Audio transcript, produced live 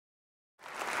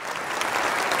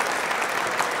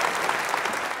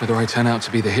Whether I turn out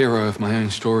to be the hero of my own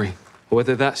story, or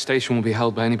whether that station will be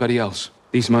held by anybody else,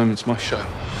 these moments must show.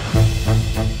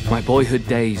 My boyhood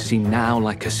days seem now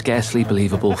like a scarcely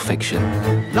believable fiction.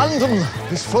 London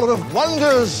is full of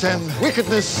wonders and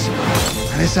wickedness.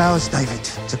 And it's ours, David,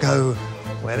 to go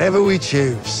wherever we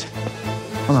choose.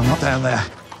 Well, I'm not down there.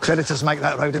 Creditors make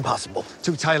that road impossible.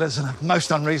 2 tailors and a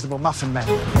most unreasonable muffin man.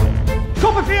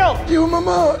 Copperfield! Your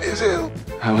mama is ill.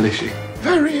 How old is she?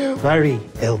 Very ill. Very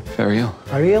ill. Very ill.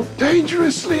 Very ill?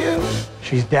 Dangerously ill.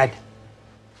 She's dead.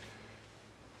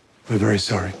 We're very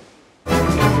sorry.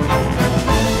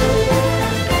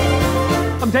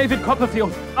 I'm David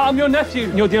Copperfield. I'm your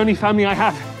nephew. You're the only family I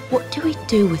have. What do we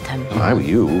do with him? If I were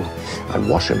you, I'd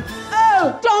wash him.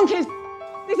 Oh, donkeys!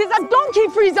 This is a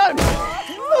donkey-free zone!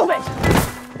 Move it!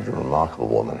 You're a remarkable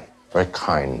woman. Very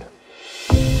kind.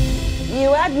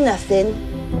 You had nothing,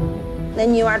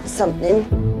 then you had something,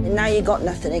 and now you got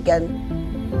nothing again.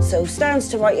 So stands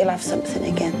to right you'll have something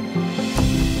again.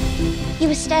 You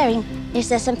were staring. Is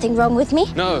there something wrong with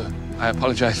me? No, I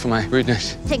apologize for my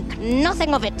rudeness. Think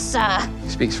nothing of it, sir. He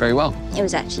speaks very well. It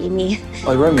was actually me.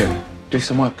 Oh, Romeo, do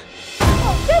some work.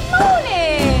 Oh, good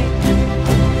morning!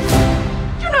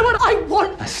 Do you know what I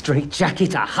want? A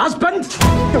straitjacket, a husband?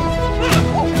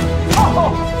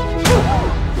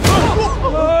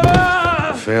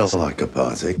 Feels like a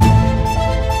party.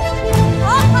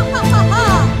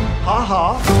 Ha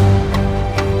ha.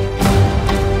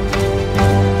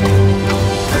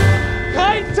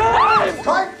 Kite time!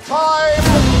 Kite time!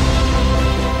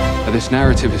 But this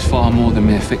narrative is far more than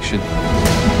mere fiction.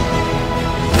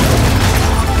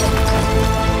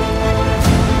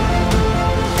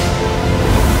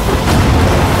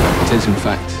 It is, in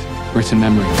fact, written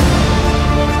memory.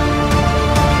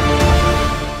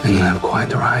 And you'll have quite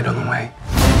the ride on the way.